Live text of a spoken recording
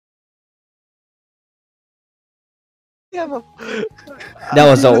Yeah, but... That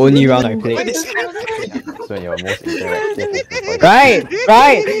was the only round I played. That's when you're most interactive with the voice. Right,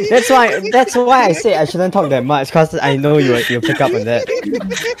 right. That's why I say I shouldn't talk that much, cause I know you'll pick up on that.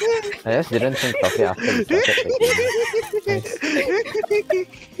 I just didn't think of it after we started the game.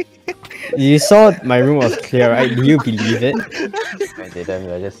 You saw my room was clear, right? Do you believe it? I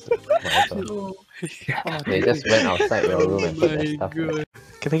didn't, we just whatever. They just went outside your room and put their stuff there.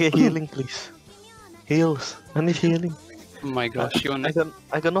 Can I get healing, please? Heals. I need healing. Oh my gosh, you wanna...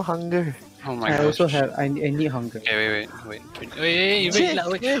 I got no hunger. Oh my I gosh. also have. I need hunger. Okay, wait, lah, wait.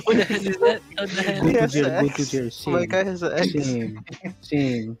 What the hell is that? What the hell? Go to Yes, jail. Go to X. jail. My guy has an X.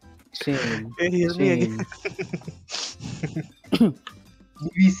 Same. Hey, heal me again.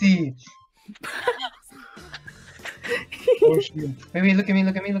 DVC. Oh shit. Wait, look at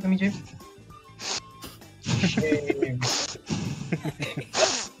me, James. Shame.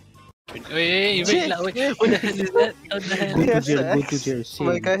 Wait lah, wait. What the hell is that? What the hell? Go to Yes, jail. Go X. to jail.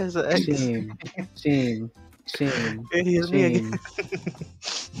 My guy has an X. Same. Hey, heal me again.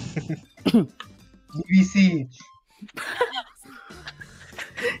 DVC.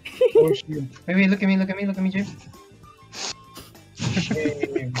 Oh shit. Wait, look at me, James.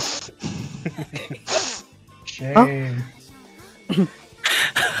 Shame. Shame.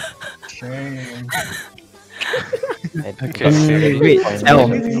 Shame. Okay. Wait,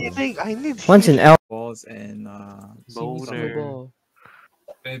 L. I need Once in L. Balls and boner.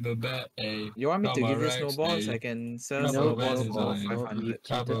 You want me to give you snowballs? I can sell snowballs for 500.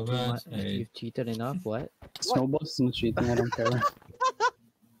 You've cheated enough. What? Snowballs no cheating. I don't care.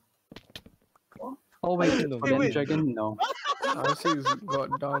 Oh wait, wait. Dragon? No. Ours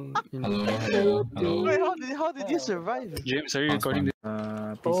got down. Hello. Wait, how did you survive? James, are you recording this?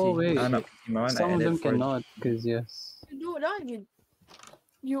 PC. Oh wait, no, my one I some of added them for- cannot, because yes. Do that,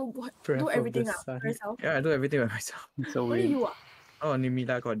 you Breath do of everything the up Sun. by yourself. Yeah, I do everything by myself. It's so Only weird. you are. Oh,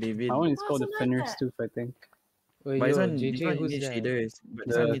 Nimila got David. I want to install so the like Fenris that. too, I think. Wait, But this yo, one, JJ, this one who's needs that? shaders. But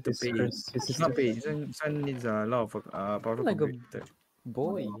this one need to His pay. curse- his Not pay. This one needs a lot of powerful Like a computer.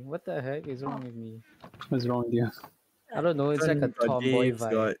 boy. What the heck is wrong with me? What's wrong with you? I don't know. It's This like a one got tomboy James,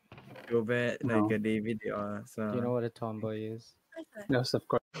 vibe. got Robert, No. like a David. They are. So. Do you know what a tomboy is? Yes, of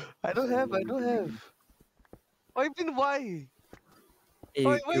course. I don't have. Why been why? Hey,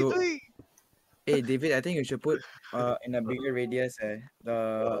 What are you doing? hey, David, I think you should put in a bigger radius.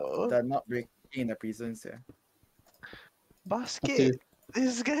 The not breaking in the prisons. Basket.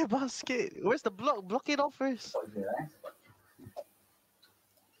 This guy basket. Where's the block? Block it off first.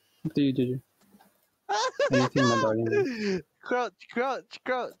 What do you do? Anything, my darling. Crouch. What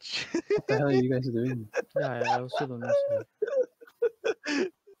the hell are you guys doing? Yeah, I also don't know. Sir.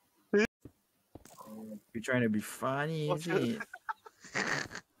 You're trying to be funny, is it?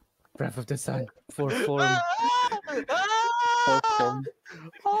 Breath of the Sun. For form. Form.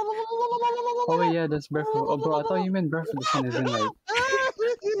 Oh wait, yeah, that's Breath of... Oh bro, I thought you meant Breath of the Sun isn't like...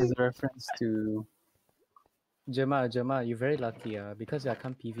 as a reference to... Gemma, you're very lucky, because I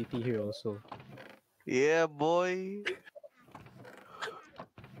can't PvP here also. Yeah, boy.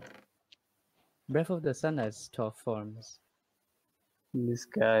 Breath of the Sun has 12 forms. This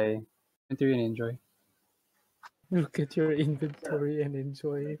guy... Enter and enjoy. Look at your inventory and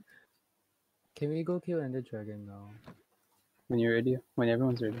enjoy. Can we go kill Ender Dragon now? When you're ready. When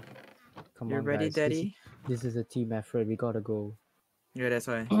everyone's ready. Come You're on, ready, guys. Daddy? This is a team effort. We gotta go. Yeah, that's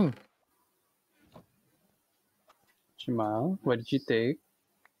why. Jamal, what did you take?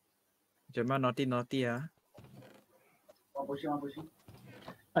 Jamal, naughty,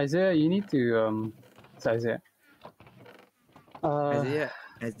 Isaiah, you need to it's Isaiah. Isaiah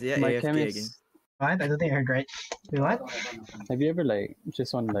My AFK chemist. again. What? I don't think I heard right. Wait, what? Have you ever like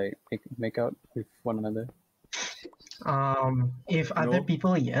just want to like make out with one another? If other No.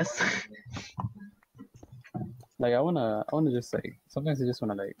 people, yes. Like I wanna just like sometimes I just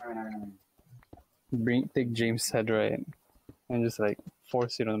wanna like take James' head right and just like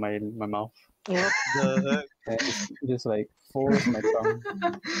force it on my mouth. What the And just like force my tongue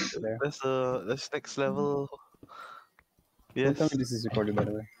there. heck? That's next level. Don't Yes. tell me this is recorded, by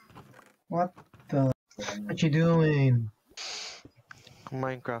the way. What the? What you doing?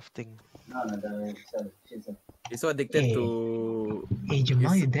 Minecrafting. He's so addicted Hey. to. Hey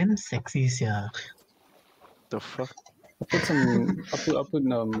Jamal, you damn sexy, yeah. The fuck? I'll put some. I'll put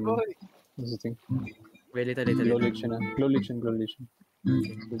what's the thing? Wait, later. Glow legion.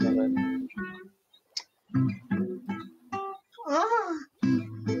 It's not bad.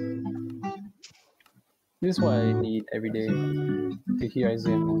 This is what I need every day to hear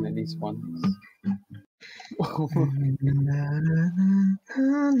Isaiah moan at least once.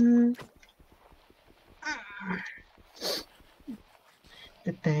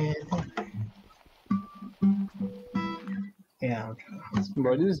 Yeah.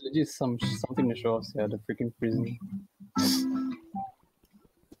 Bro, this is legit something to show off. Yeah, the freaking prison.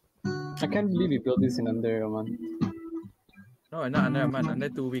 I can't believe you built this in under a month. No, not under a month, under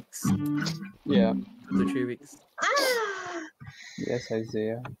 2 weeks. Yeah. 2 to 3 weeks. Yes,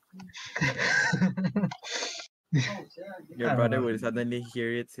 Isaiah. Your brother will suddenly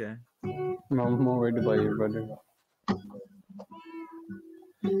hear it, yeah. I'm more worried about your brother.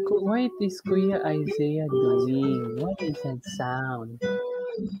 What is Kuya Isaiah doing? What is that sound?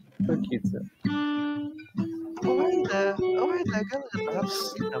 So cute, sir. Why the girl have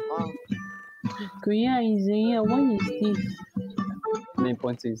in the mouth? Kuya Isaiah, what is this? Main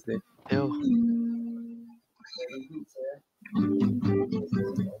point is that. Ew.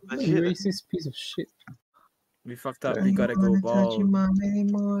 Legit. Racist piece of shit. We fucked up, we gotta go ball.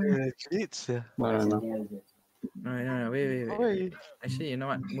 Legit, sir. No. No, wait. Wait. Actually, you know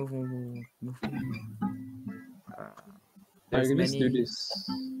what? Move. I can just do many. this.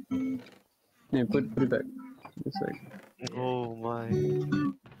 Yeah, put it back. It's like, Oh my.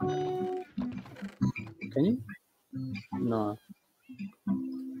 can you? No.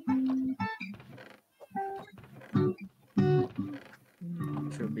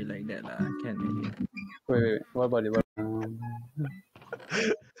 Should be like that, can't really. Wait. What about it?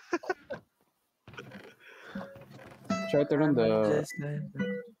 Try to run the. Just like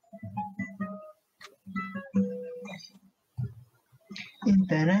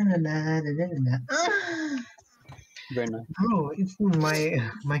Very nice. Bro, it's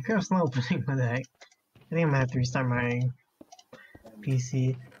my curve's not opening. What the heck? I think I'm gonna have to restart my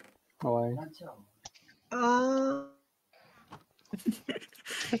PC. Why?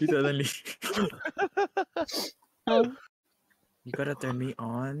 You suddenly. You gotta turn me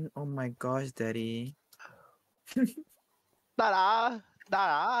on. Oh my gosh, daddy. Da-da.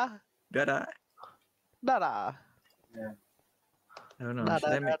 Gotta. Da-da. I don't know. Should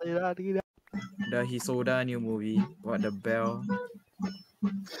I make Da-da. the Hisoda new movie? What, the bell?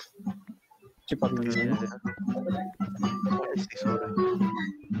 Chip up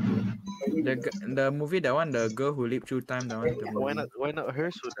The movie, that one, the girl who leaped through time, that one. The Why movie. not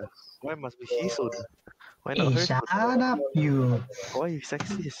her soda? Why must be he soda? Why not Hey, her shut soda? up, you. Why you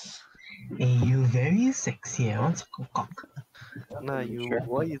sexist? Hey, you very sexy. I want to go cock. Nah, you.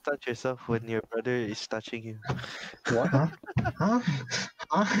 Why you touch yourself when your brother is touching you? What? Huh? Huh?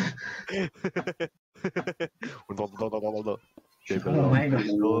 Oh my god.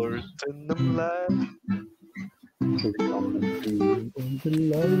 Doors in the light.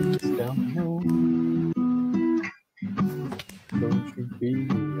 Don't you be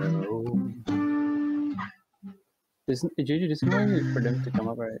alone. JJ, there's no way for them to come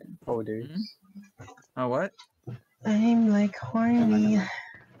up, right? Oh, there is. Oh, what? I'm like horny.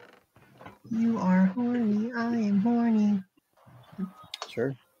 You are horny. I am horny.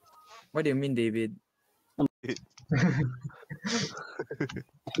 Sure. What do you mean, David?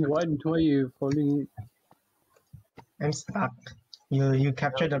 Why are you following it? I'm stuck. You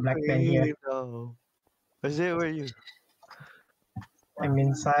captured the black pen here. No. Is it where you? I'm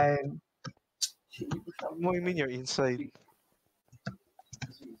inside. What do you mean you're inside?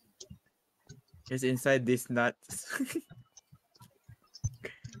 It's inside this nuts.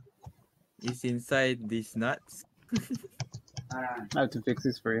 It's inside these nuts. I have to fix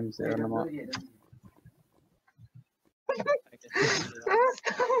this for him, so I'm not.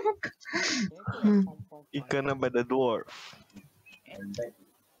 Ikan by the dwarf.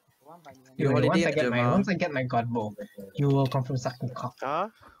 Holiday at Once Jamal. I get my god bow, you will confirm sucking cock. Huh?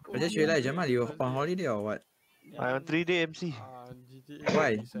 I just realized, Jamal, you on holiday or what? I'm on 3-day MC.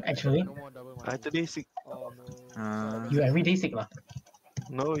 Why? Actually, I today sick. you everyday sick lah.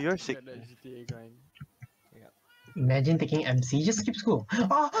 No, you're sick. Imagine taking MC, just skip school.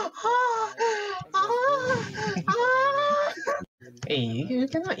 Hey, you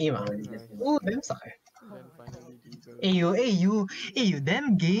cannot aim ah. Oh, damn sucker. Hey you,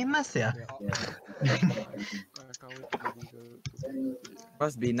 damn gamers yeah.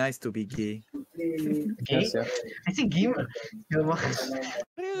 Must be nice to be gay. Okay, Yes, yeah. I think gamer. Where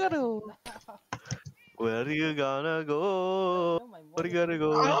you gonna go? Where you gonna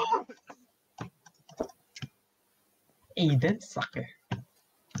go? Hey, that sucker.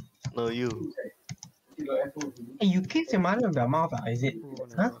 No, you. Hey, you kicked your mother in the mouth, is it?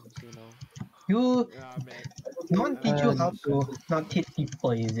 Huh? You. No one teach you how to not hit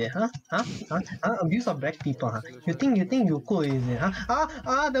people, is it? Huh? Abuse of black people, huh? You think you cool, is it?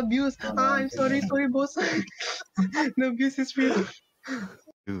 Huh? The abuse. I'm sorry, boss. The abuse is real.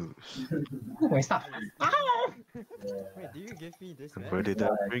 Hous. Oh, my stuff. Ow! Wait, do you give me this And map? where did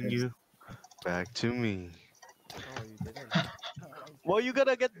that bring you? Back to me. Oh, you didn't. Well, you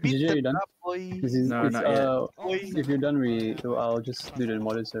gotta get GJ, beaten you done? up, boy. No, not yet. If you're done, I'll just do the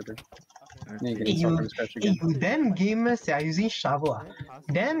modded server. Then you can Hey, start you, from scratch hey, again. you damn gamers are using shovel.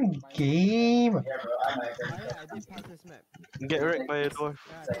 Damn game. Oh yeah, I did pass this map. Get wrecked by a dwarf.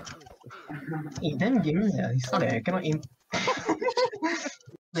 Yeah, I passed this. Hey, damn gamers are. You saw that? I cannot aim.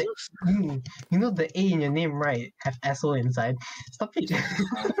 You know the A in your name, right? Have asshole inside. Stop it.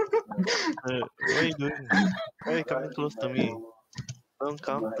 What are you doing? Why are you coming close to me? Don't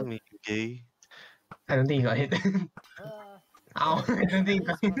come to me, gay. I don't think you got hit. Ow, I don't think you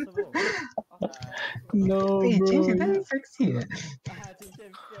got hit. No, Hey, bro. James, you're damn sexy.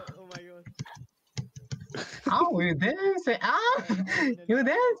 Oh my god. Ow, you're damn sexy. Ow, you're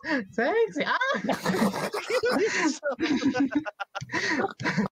damn sexy. Ow.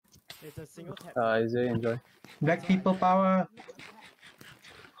 It's a single tap. Isaiah, enjoy. Black people power.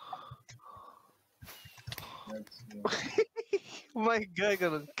 My guy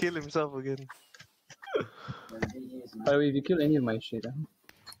gonna kill himself again. By the way, if you kill any of my shit,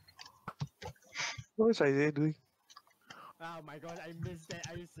 What is Isaiah doing? Oh my god, I missed that.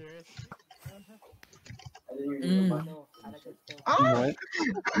 Are you serious? Ah!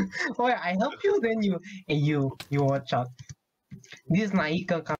 Oh, yeah, I help you, then you. Hey, you watch out. This is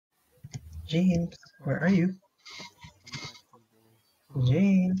Naika. James, where are you?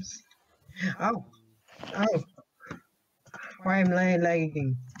 James. Ow. Ow. Why am I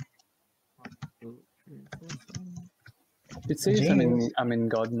lagging? it says I'm in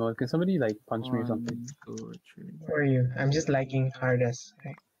God mode. Can somebody like punch me or something? Where are you? I'm just lagging hardest.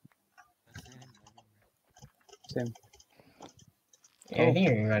 Same. Yeah, I think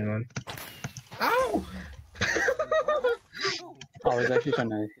you're in run one. Ow! I was actually trying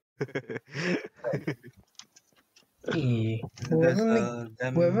to. Hey, whoever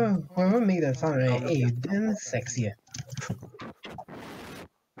make that sound, right? Hey, you damn sexy.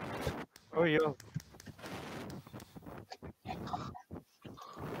 Oh, yo.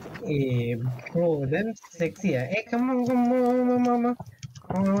 Hey, bro, damn sexy. Hey, come on. Come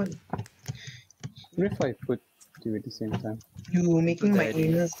on. What if I put two at the same time? You making my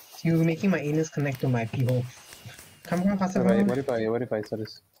anus connect to my pee hole. Come on, faster. What if I saw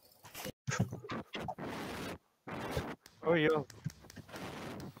this? Oh, yo.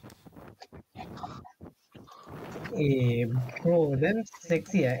 Hey, bro, damn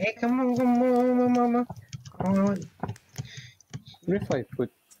sexy. Hey, come on. What if I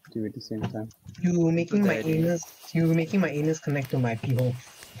put two at the same time? You making my anus connect to my pee hole.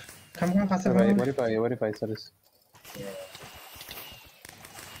 Come on, faster. What if I saw this?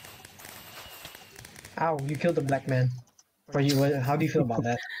 Ow, you killed the black man. How do you feel about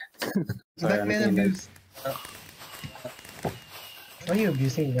that? Sorry, Black man I'm thinking abuse. Why are you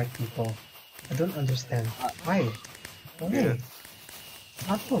abusing black people? I don't understand. Why? Yeah.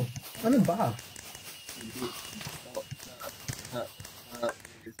 Apa? Ano ba?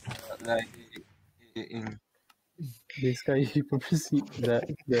 This guy he proceed the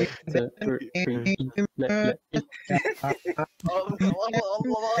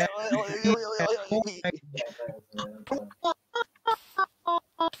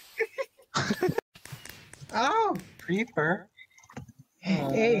Ow! Creeper.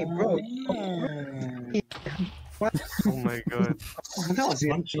 Hey, bro. What? Oh my god. That was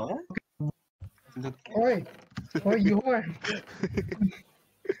one shot. Oi! Oi, you whore!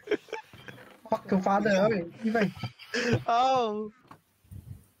 Fuck your father, oi! Even. Ow!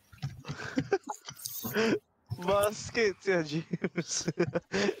 Basket, yeah, James.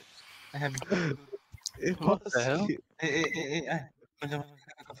 I have. What the hell? Hey.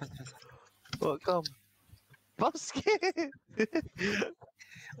 Welcome. Basket!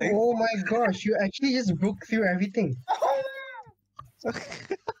 Oh my gosh, you actually just broke through everything.